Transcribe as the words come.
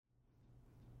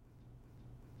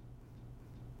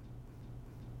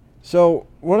So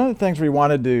one of the things we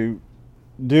wanted to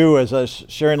do, as I was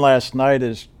sharing last night,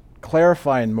 is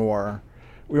clarifying more.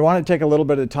 We want to take a little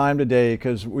bit of time today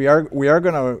because we are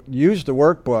going to use the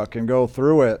workbook and go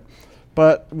through it,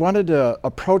 but wanted to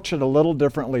approach it a little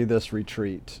differently this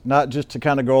retreat. Not just to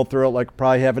kind of go through it like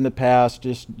probably have in the past,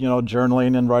 just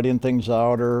journaling and writing things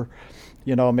out, or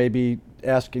maybe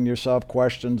asking yourself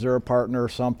questions or a partner or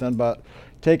something, but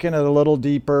taking it a little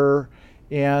deeper.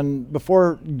 And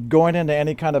before going into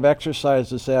any kind of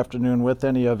exercise this afternoon with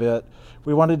any of it,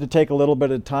 we wanted to take a little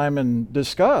bit of time and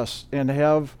discuss and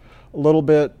have a little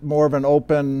bit more of an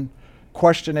open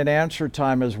question and answer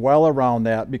time as well around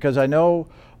that, because I know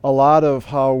a lot of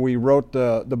how we wrote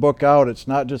the book out, it's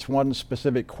not just one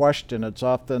specific question, it's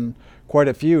often quite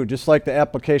a few. Just like the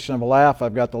application of a laugh,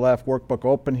 I've got the laugh workbook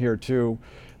open here too,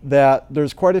 that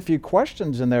there's quite a few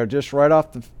questions in there just right off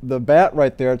the bat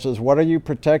right there. It says, what are you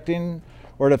protecting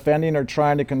or defending or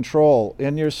trying to control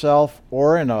in yourself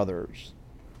or in others?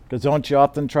 Because don't you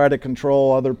often try to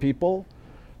control other people?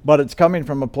 But it's coming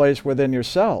from a place within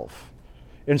yourself.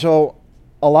 And so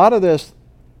a lot of this,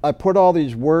 I put all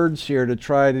these words here to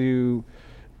try to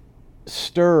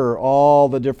stir all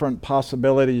the different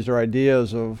possibilities or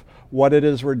ideas of what it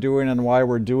is we're doing and why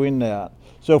we're doing that.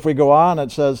 So if we go on, it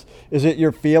says, is it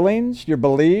your feelings, your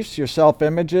beliefs, your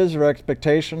self-images or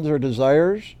expectations or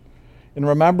desires? And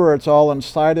remember, it's all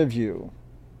inside of you.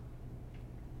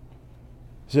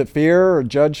 Is it fear or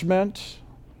judgment?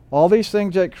 All these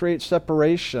things that create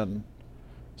separation.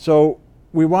 So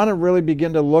we want to really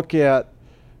begin to look at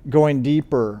going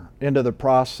deeper into the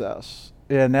process.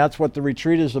 And that's what the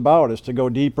retreat is about, is to go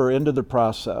deeper into the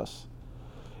process.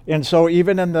 And so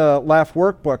even in the Laugh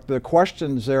workbook, the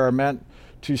questions there are meant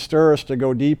to stir us to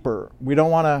go deeper. We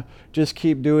don't want to just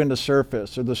keep doing the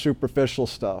surface or the superficial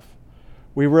stuff.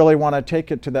 We really want to take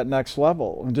it to that next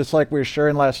level. And just like we were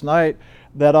sharing last night,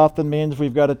 that often means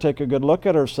we've got to take a good look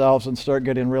at ourselves and start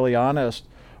getting really honest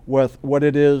with what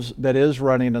it is that is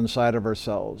running inside of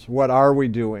ourselves. What are we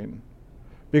doing?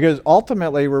 Because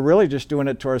ultimately, we're really just doing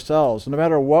it to ourselves. No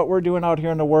matter what we're doing out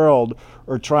here in the world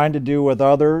or trying to do with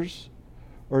others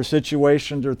or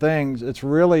situations or things, it's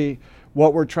really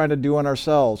what we're trying to do in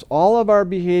ourselves. All of our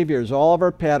behaviors, all of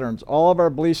our patterns, all of our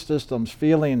belief systems,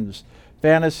 feelings,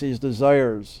 fantasies,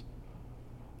 desires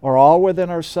are all within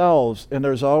ourselves, and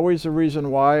there's always a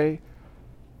reason why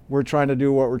we're trying to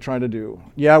do what we're trying to do.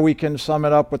 Yeah, we can sum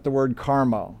it up with the word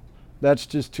karma. That's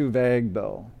just too vague,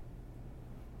 though.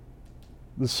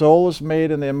 The soul is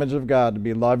made in the image of God to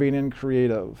be loving and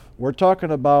creative. We're talking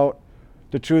about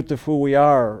the truth of who we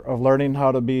are, of learning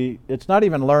how to be. It's not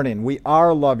even learning. We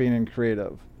are loving and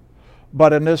creative.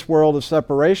 But in this world of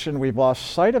separation, we've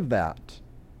lost sight of that.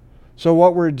 So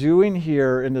what we're doing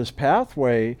here in this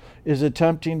pathway is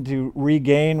attempting to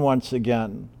regain once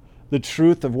again the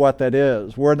truth of what that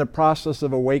is. We're in the process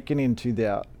of awakening to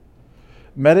that.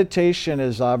 Meditation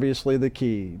is obviously the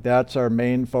key. That's our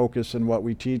main focus in what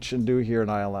we teach and do here in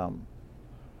ILM.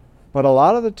 But a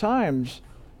lot of the times,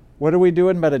 what do we do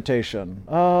in meditation?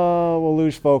 Oh, we'll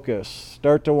lose focus,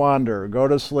 start to wander, go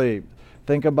to sleep,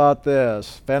 think about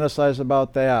this, fantasize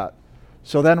about that.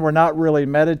 So then we're not really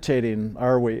meditating,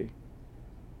 are we?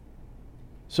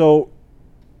 So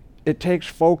it takes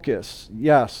focus,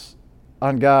 yes,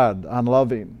 on God, on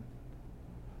loving.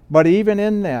 But even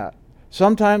in that,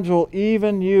 sometimes we'll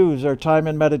even use our time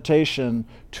in meditation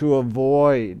to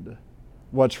avoid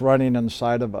what's running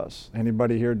inside of us.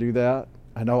 Anybody here do that?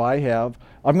 I know I have.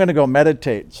 I'm going to go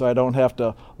meditate so I don't have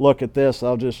to look at this.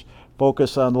 I'll just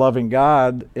focus on loving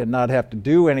God and not have to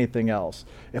do anything else.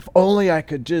 If only I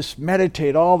could just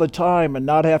meditate all the time and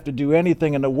not have to do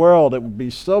anything in the world, it would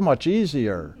be so much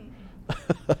easier.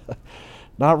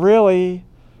 Not really.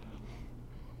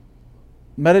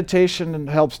 Meditation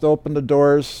helps to open the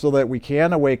doors so that we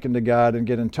can awaken to God and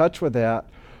get in touch with that.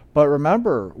 But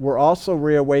remember, we're also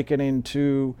reawakening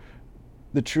to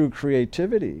the true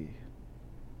creativity.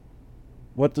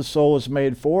 What the soul is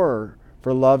made for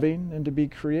loving and to be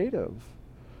creative.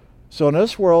 So in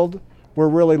this world, we're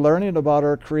really learning about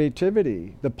our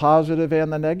creativity, the positive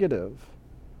and the negative.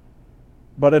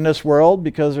 But in this world,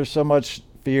 because there's so much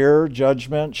fear,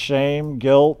 judgment, shame,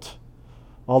 guilt,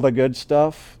 all the good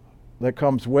stuff that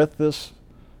comes with this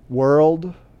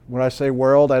world. When I say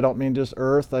world, I don't mean just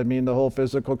earth, I mean the whole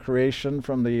physical creation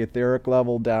from the etheric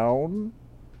level down.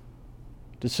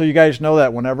 Just so you guys know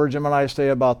that whenever Jim and I say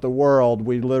about the world,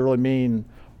 we literally mean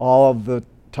all of the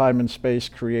time and space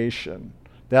creation.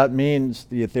 That means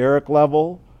the etheric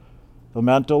level, the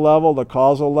mental level, the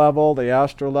causal level, the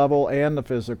astral level, and the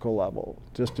physical level,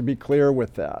 just to be clear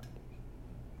with that.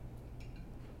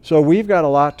 So we've got a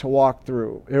lot to walk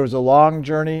through. It was a long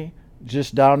journey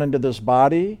just down into this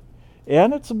body,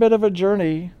 and it's a bit of a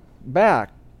journey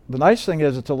back. The nice thing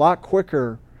is it's a lot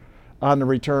quicker on the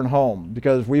return home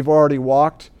because we've already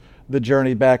walked the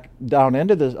journey back down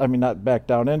into this, not back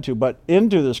down into, but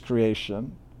into this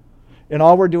creation. And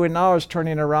all we're doing now is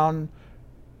turning around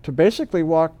to basically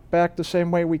walk back the same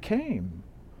way we came.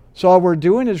 So all we're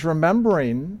doing is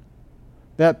remembering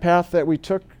that path that we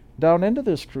took down into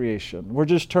this creation. We're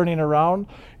just turning around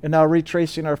and now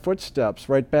retracing our footsteps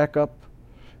right back up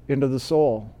into the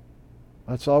soul.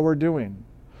 That's all we're doing.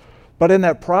 But in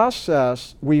that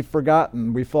process, we've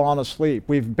forgotten, we've fallen asleep,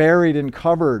 we've buried and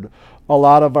covered a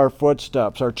lot of our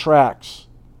footsteps, our tracks,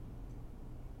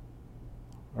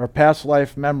 our past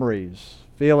life memories,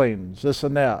 feelings, this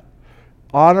and that.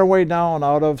 On our way down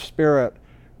out of spirit,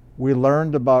 we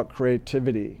learned about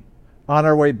creativity. On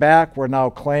our way back, we're now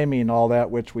claiming all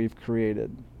that which we've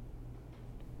created.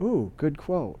 Ooh, good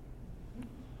quote.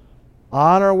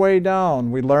 On our way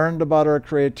down, we learned about our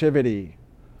creativity.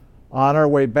 On our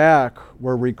way back,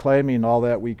 we're reclaiming all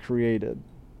that we created.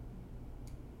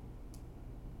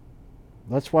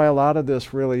 That's why a lot of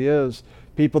this really is,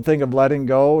 people think of letting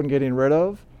go and getting rid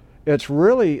of. It's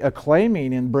really a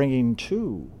claiming and bringing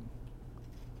to.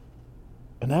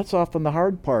 And that's often the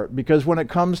hard part, because when it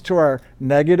comes to our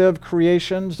negative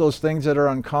creations, those things that are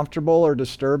uncomfortable or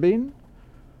disturbing,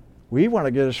 we want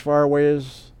to get as far away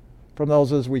from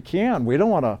those as we can. We don't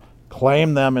want to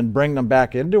claim them and bring them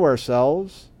back into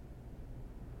ourselves.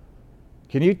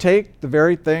 Can you take the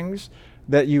very things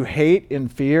that you hate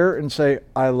and fear and say,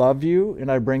 I love you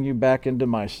and I bring you back into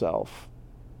myself?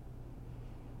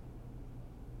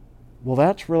 Well,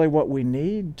 that's really what we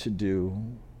need to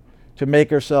do to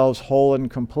make ourselves whole and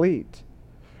complete.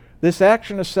 This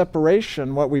action of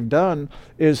separation, what we've done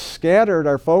is scattered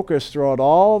our focus throughout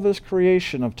all of this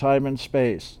creation of time and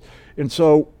space. And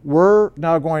so we're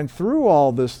now going through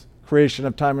all this creation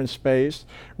of time and space,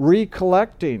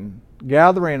 recollecting,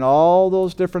 gathering all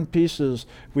those different pieces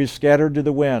we've scattered to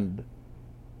the wind.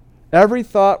 Every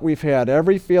thought we've had,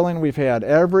 every feeling we've had,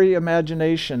 every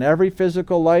imagination, every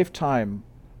physical lifetime,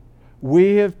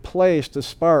 we have placed a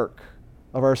spark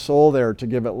of our soul there to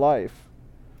give it life.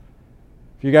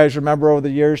 If you guys remember over the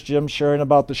years, Jim sharing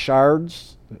about the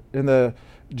shards in the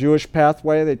Jewish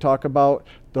pathway, they talk about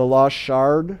the lost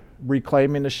shard,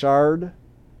 reclaiming the shard.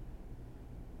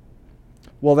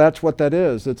 Well, that's what that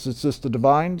is. It's just a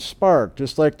divine spark.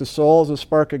 Just like the soul is a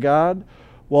spark of God,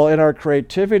 well, in our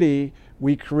creativity,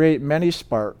 we create many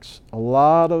sparks. A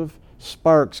lot of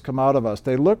sparks come out of us.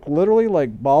 They look literally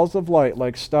like balls of light,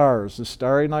 like stars, the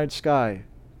starry night sky.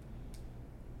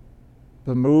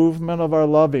 The movement of our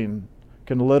loving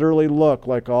can literally look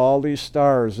like all these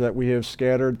stars that we have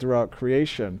scattered throughout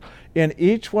creation. In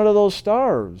each one of those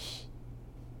stars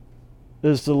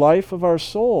is the life of our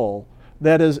soul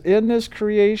that is in this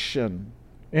creation.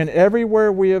 And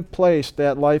everywhere we have placed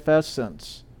that life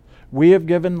essence, we have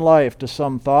given life to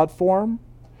some thought form,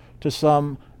 to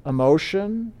some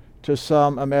emotion, to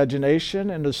some imagination,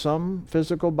 and to some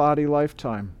physical body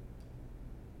lifetime.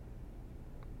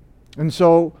 And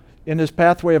so, in this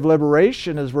pathway of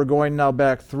liberation, as we're going now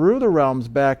back through the realms,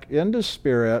 back into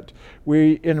spirit,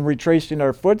 we, in retracing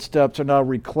our footsteps, are now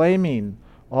reclaiming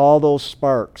all those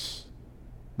sparks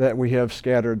that we have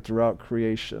scattered throughout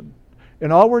creation.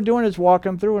 And all we're doing is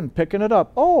walking through and picking it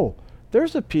up. Oh,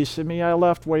 there's a piece of me I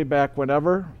left way back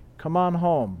whenever. Come on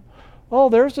home. Oh,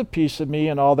 there's a piece of me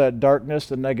and all that darkness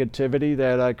and negativity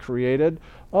that I created.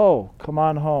 Oh, come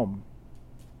on home.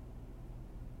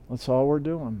 That's all we're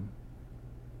doing.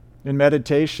 In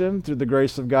meditation, through the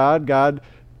grace of God, God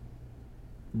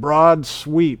broad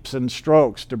sweeps and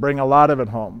strokes to bring a lot of it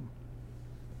home.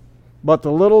 But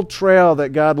the little trail that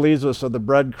God leaves us of the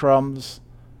breadcrumbs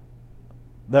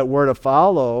that we're to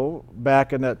follow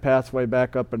back in that pathway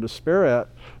back up into spirit,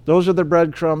 those are the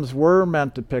breadcrumbs we're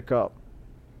meant to pick up.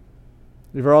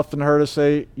 You've often heard us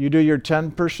say, you do your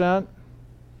 10%,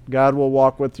 God will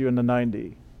walk with you in the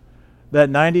 90%. That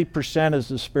 90% is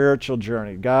the spiritual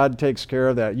journey. God takes care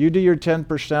of that. You do your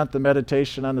 10%, the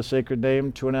meditation on the sacred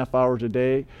name, 2.5 hours a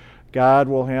day, God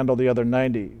will handle the other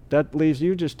 90%. That leaves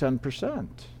you just 10%.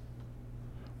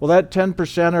 Well, that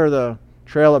 10% or the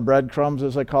trail of breadcrumbs,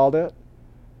 as I called it,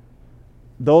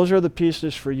 those are the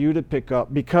pieces for you to pick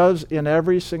up, because in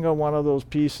every single one of those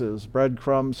pieces,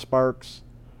 breadcrumbs, sparks,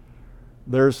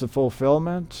 there's the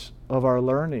fulfillment of our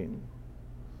learning,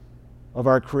 of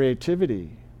our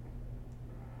creativity.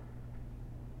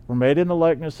 We're made in the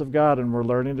likeness of God, and we're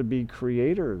learning to be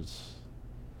creators.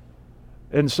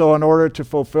 And so in order to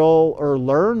fulfill or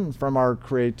learn from our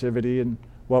creativity and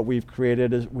what we've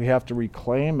created, is we have to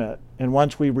reclaim it. And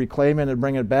once we reclaim it and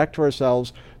bring it back to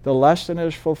ourselves, the lesson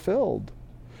is fulfilled.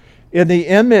 In the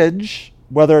image,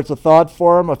 whether it's a thought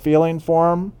form, a feeling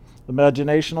form,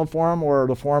 imaginational form, or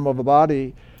the form of a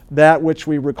body, that which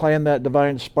we reclaim that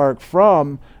divine spark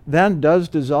from then does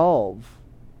dissolve.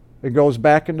 It goes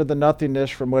back into the nothingness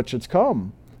from which it's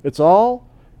come. It's all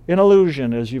an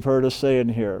illusion, as you've heard us say in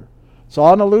here. It's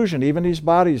all an illusion. Even these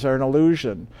bodies are an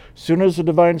illusion. As soon as the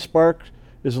divine spark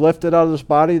is lifted out of this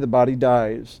body, the body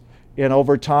dies. And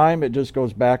over time, it just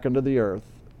goes back into the earth.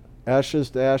 Ashes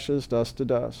to ashes, dust to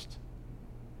dust.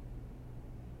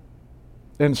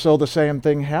 And so the same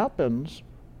thing happens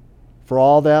for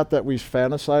all that we've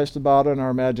fantasized about in our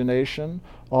imagination,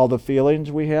 all the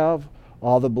feelings we have,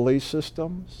 all the belief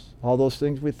systems, all those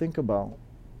things we think about.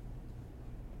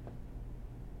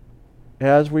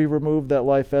 As we remove that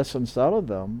life essence out of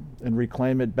them and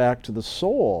reclaim it back to the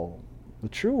soul, the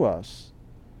true us,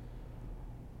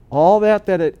 all that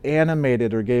it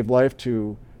animated or gave life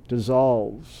to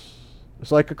dissolves.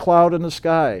 It's like a cloud in the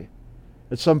sky.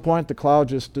 At some point, the cloud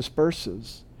just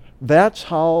disperses. That's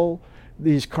how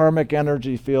these karmic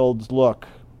energy fields look.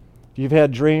 If you've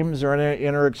had dreams or any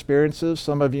inner experiences,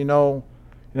 some of you know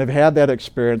and have had that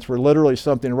experience where literally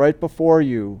something right before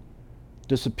you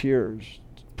disappears.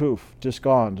 Poof, just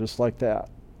gone, just like that.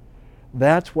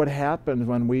 That's what happens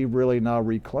when we really now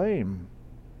reclaim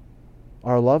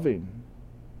our loving.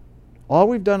 All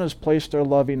we've done is placed our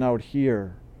loving out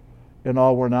here, and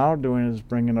all we're now doing is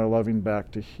bringing our loving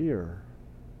back to here.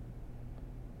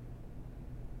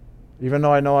 Even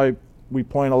though I know we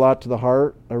point a lot to the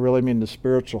heart, I really mean the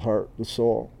spiritual heart, the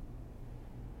soul.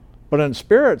 But in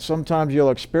spirit, sometimes you'll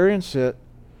experience it.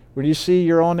 When you see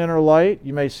your own inner light,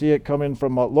 you may see it coming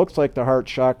from what looks like the heart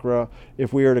chakra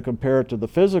if we were to compare it to the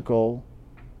physical,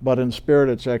 but in spirit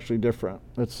it's actually different.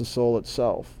 It's the soul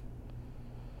itself.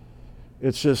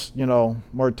 It's just,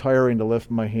 more tiring to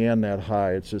lift my hand that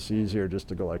high. It's just easier just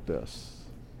to go like this.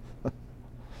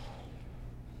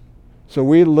 So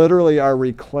we literally are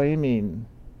reclaiming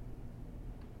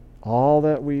all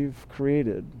that we've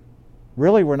created.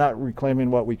 Really, we're not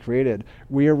reclaiming what we created.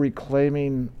 We are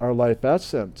reclaiming our life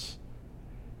essence.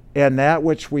 And that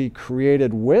which we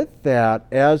created with that,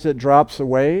 as it drops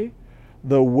away,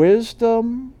 the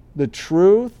wisdom, the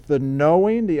truth, the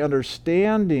knowing, the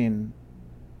understanding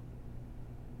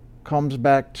comes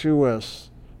back to us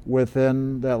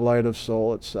within that light of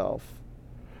soul itself.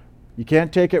 You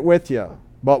can't take it with you.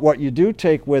 But what you do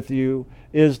take with you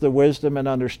is the wisdom and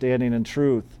understanding and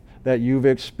truth that you've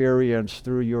experienced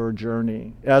through your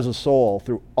journey as a soul,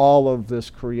 through all of this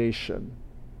creation.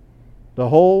 The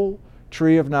whole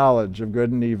tree of knowledge of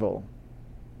good and evil.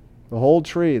 The whole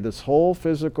tree, this whole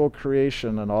physical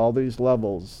creation and all these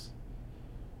levels.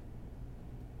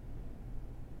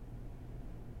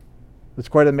 It's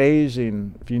quite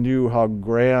amazing if you knew how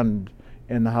grand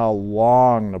and how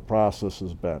long the process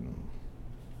has been.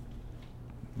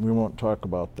 We won't talk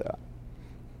about that.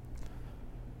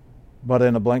 But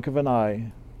in a blink of an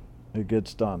eye, it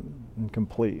gets done and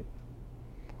complete.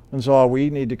 And so all we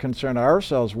need to concern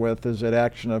ourselves with is that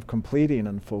action of completing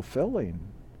and fulfilling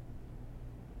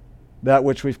that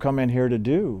which we've come in here to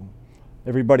do.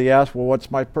 Everybody asks, well, what's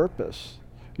my purpose?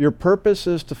 Your purpose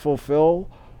is to fulfill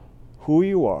who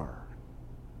you are.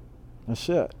 That's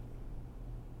it.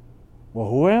 Well,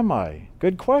 who am I?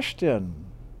 Good question.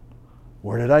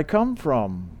 Where did I come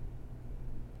from?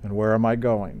 And where am I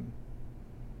going?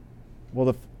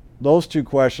 Well, those two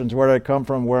questions, where did I come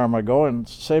from, where am I going,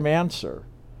 same answer.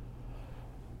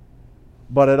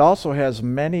 But it also has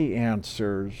many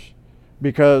answers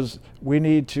because we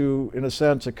need to, in a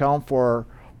sense, account for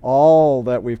all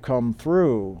that we've come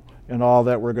through and all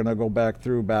that we're going to go back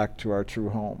to our true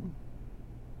home.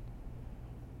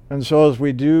 And so as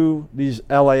we do these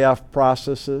LAF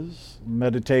processes,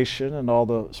 meditation and all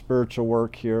the spiritual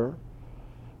work here,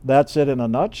 that's it in a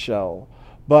nutshell.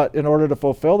 But in order to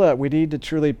fulfill that, we need to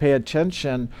truly pay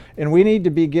attention and we need to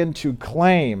begin to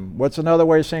claim. What's another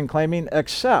way of saying claiming?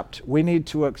 Accept. We need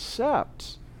to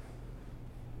accept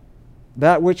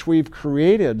that which we've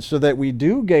created so that we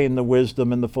do gain the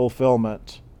wisdom and the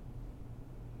fulfillment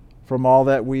from all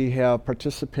that we have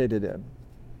participated in.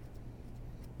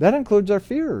 That includes our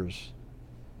fears.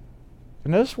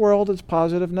 In this world, it's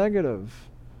positive, negative.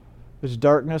 It's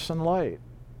darkness and light.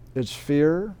 It's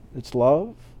fear, it's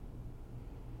love.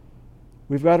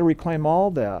 We've got to reclaim all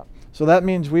that. So that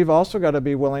means we've also got to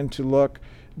be willing to look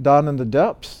down in the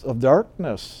depths of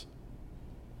darkness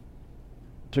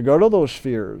to go to those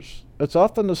fears. It's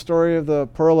often the story of the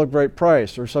pearl of great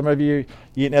price, or some of you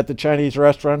eating at the Chinese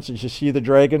restaurants, you see the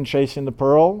dragon chasing the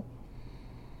pearl.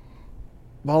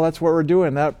 Well, that's what we're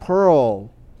doing. That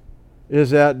pearl is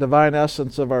that divine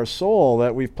essence of our soul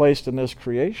that we've placed in this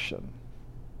creation.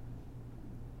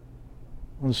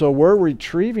 And so we're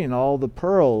retrieving all the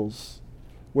pearls,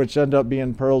 which end up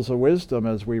being pearls of wisdom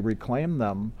as we reclaim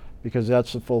them, because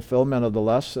that's the fulfillment of the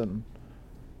lesson.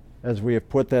 As we have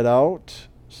put that out,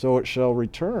 so it shall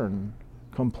return,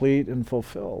 complete and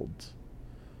fulfilled.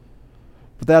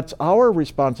 But that's our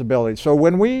responsibility. So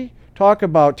when we talk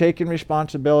about taking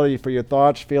responsibility for your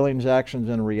thoughts, feelings, actions,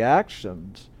 and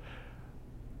reactions,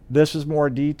 this is more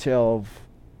detail of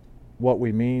what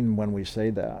we mean when we say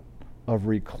that, of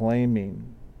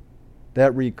reclaiming.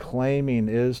 That reclaiming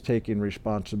is taking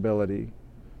responsibility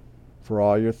for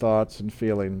all your thoughts and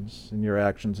feelings and your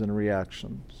actions and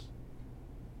reactions.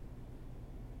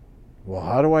 Well,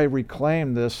 how do I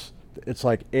reclaim this? It's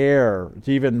like air. It's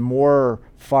even more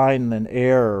fine than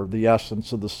air, the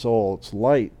essence of the soul. It's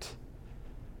light.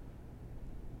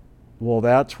 Well,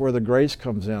 that's where the grace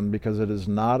comes in, because it is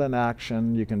not an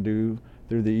action you can do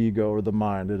through the ego or the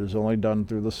mind. It is only done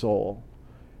through the soul.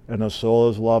 And the soul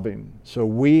is loving. So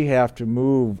we have to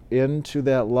move into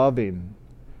that loving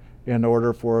in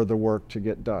order for the work to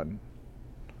get done.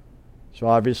 So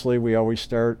obviously we always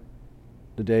start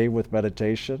the day with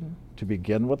meditation to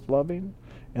begin with loving,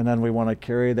 and then we want to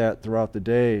carry that throughout the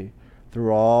day,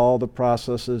 through all the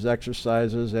processes,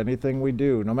 exercises, anything we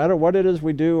do. No matter what it is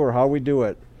we do or how we do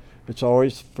it, it's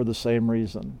always for the same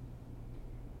reason.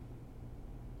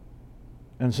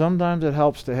 And sometimes it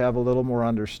helps to have a little more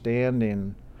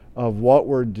understanding of what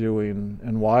we're doing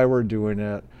and why we're doing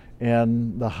it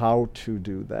and the how to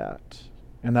do that.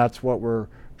 And that's what we're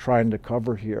trying to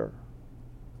cover here.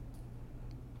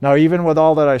 Now, even with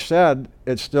all that I said,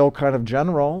 it's still kind of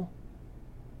general,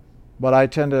 but I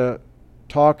tend to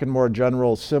talk in more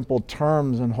general, simple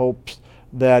terms in hopes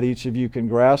that each of you can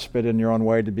grasp it in your own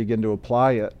way to begin to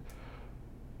apply it.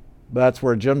 That's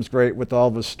where Jim's great with all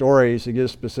of his stories. He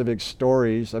gives specific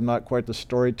stories. I'm not quite the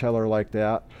storyteller like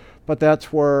that. But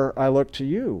that's where I look to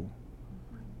you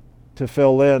to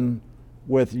fill in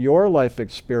with your life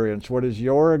experience. What is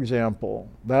your example?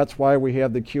 That's why we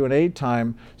have the Q&A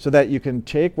time, so that you can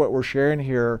take what we're sharing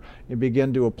here and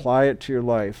begin to apply it to your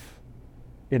life.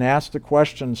 And ask the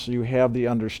questions so you have the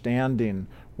understanding,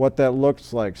 what that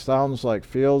looks like, sounds like,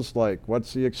 feels like,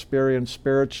 what's the experience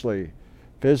spiritually,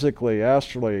 physically,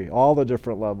 astrally, all the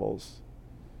different levels.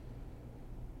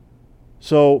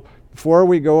 So before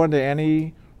we go into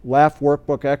any Laugh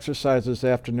Workbook exercise this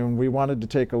afternoon, we wanted to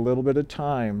take a little bit of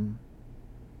time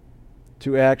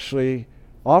to actually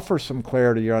offer some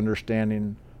clarity or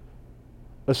understanding,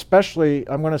 especially,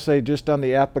 I'm going to say, just on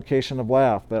the application of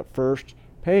Laugh, that first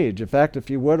page. In fact,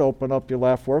 if you would open up your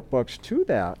Laugh Workbooks to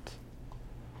that,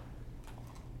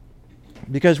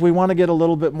 because we want to get a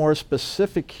little bit more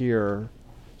specific here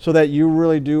so that you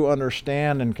really do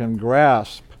understand and can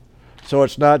grasp. So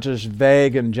it's not just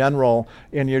vague and general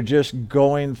and you're just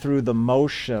going through the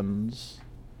motions.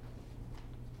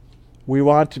 We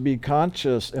want to be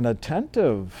conscious and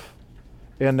attentive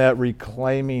in that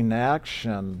reclaiming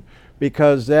action,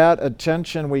 because that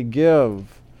attention we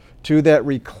give to that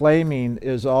reclaiming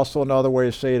is also another way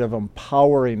to say it, of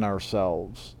empowering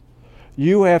ourselves.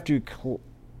 You have to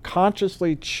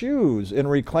consciously choose and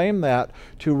reclaim that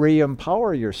to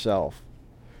re-empower yourself.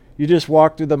 You just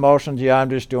walk through the motions. Yeah,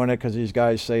 I'm just doing it because these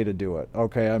guys say to do it.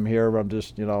 Okay, I'm here. I'm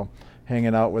just,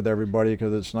 hanging out with everybody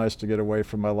because it's nice to get away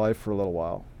from my life for a little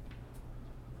while.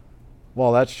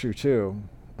 Well, that's true too.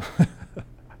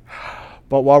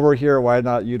 But while we're here, why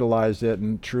not utilize it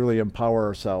and truly empower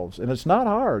ourselves? And it's not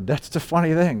hard. That's the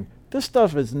funny thing. This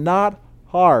stuff is not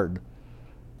hard.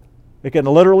 It can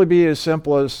literally be as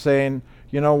simple as saying,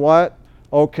 you know what?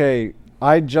 Okay,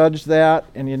 I judge that,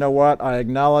 and you know what? I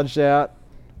acknowledge that,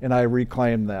 and I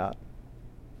reclaim that.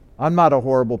 I'm not a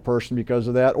horrible person because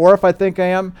of that. Or if I think I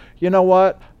am, you know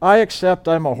what? I accept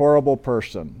I'm a horrible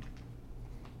person.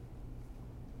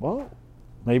 Well,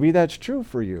 maybe that's true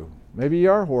for you. Maybe you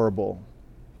are horrible.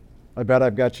 I bet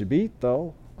I've got you beat,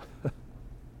 though.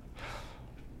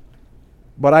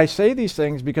 But I say these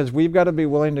things because we've got to be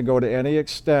willing to go to any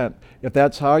extent, if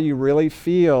that's how you really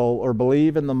feel or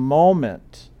believe in the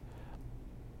moment.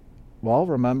 Well,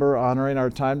 remember honoring our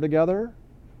time together?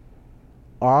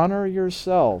 Honor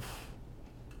yourself.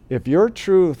 If your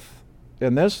truth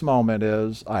in this moment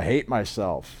is, I hate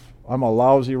myself, I'm a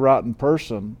lousy, rotten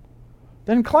person,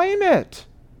 then claim it.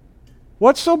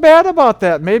 What's so bad about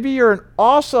that? Maybe you're an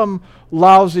awesome,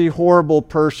 lousy, horrible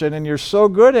person and you're so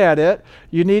good at it,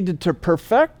 you needed to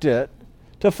perfect it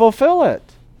to fulfill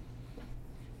it.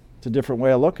 It's a different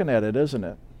way of looking at it, isn't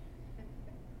it?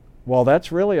 Well,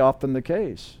 that's really often the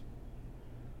case.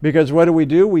 Because what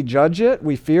do? We judge it,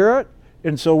 we fear it,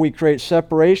 and so we create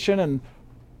separation and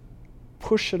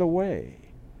push it away,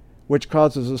 which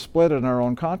causes a split in our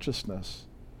own consciousness.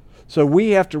 So we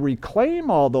have to reclaim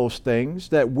all those things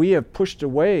that we have pushed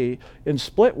away and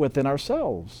split within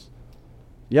ourselves.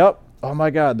 Yep, oh my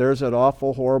God, there's that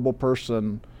awful, horrible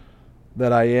person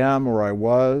that I am or I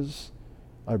was.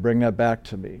 I bring that back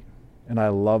to me, and I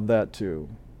love that too.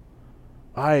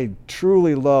 I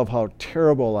truly love how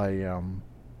terrible I am.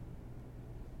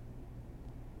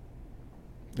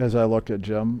 As I look at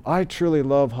Jim, I truly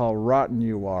love how rotten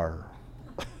you are.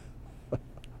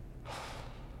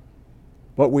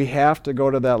 But we have to go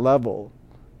to that level.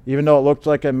 Even though it looks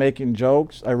like I'm making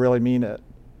jokes, I really mean it.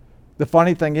 The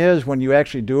funny thing is, when you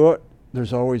actually do it,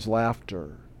 there's always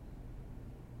laughter.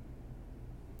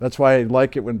 That's why I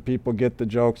like it when people get the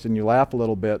jokes and you laugh a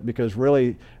little bit, because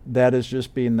really that is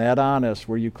just being that honest,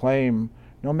 where you claim,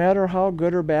 no matter how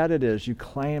good or bad it is, you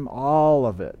claim all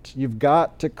of it. You've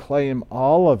got to claim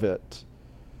all of it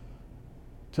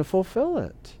to fulfill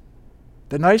it.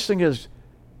 The nice thing is,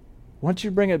 once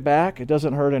you bring it back, it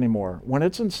doesn't hurt anymore. When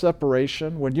it's in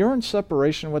separation, when you're in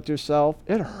separation with yourself,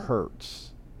 it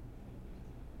hurts.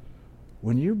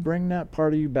 When you bring that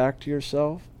part of you back to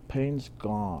yourself, pain's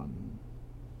gone.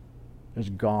 It's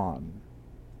gone.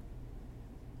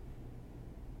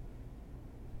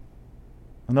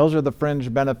 And those are the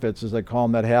fringe benefits, as they call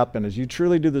them, that happen as you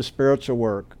truly do the spiritual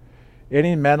work.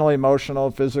 Any mental,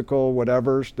 emotional, physical,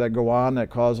 whatevers that go on that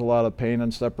cause a lot of pain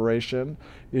and separation,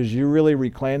 is you really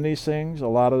reclaim these things, a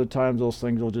lot of the times those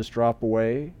things will just drop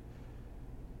away.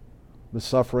 The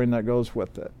suffering that goes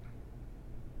with it.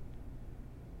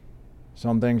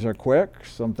 Some things are quick,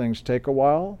 some things take a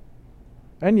while.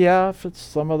 And yeah, if it's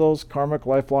some of those karmic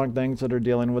lifelong things that are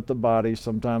dealing with the body,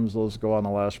 sometimes those go on the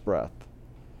last breath.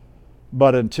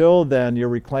 But until then, you're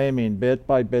reclaiming bit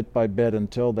by bit by bit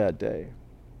until that day.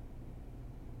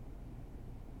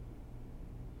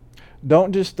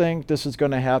 Don't just think this is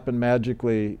going to happen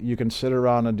magically. You can sit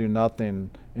around and do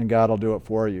nothing and God will do it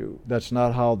for you. That's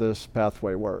not how this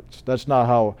pathway works. That's not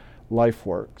how life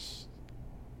works.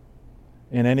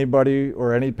 And anybody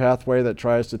or any pathway that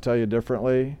tries to tell you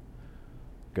differently,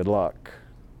 good luck.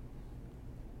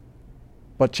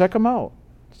 But check them out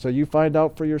so you find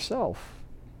out for yourself.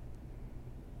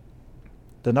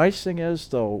 The nice thing is,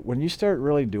 though, when you start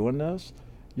really doing this,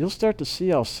 you'll start to see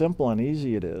how simple and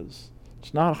easy it is.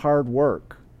 It's not hard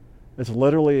work. It's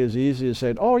literally as easy as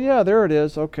saying, oh yeah, there it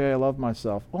is. Okay, I love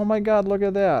myself. Oh my God, look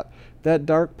at that. That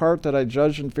dark part that I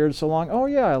judged and feared so long. Oh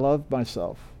yeah, I love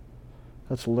myself.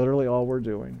 That's literally all we're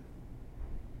doing.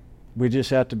 We just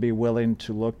have to be willing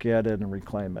to look at it and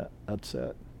reclaim it. That's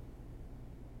it.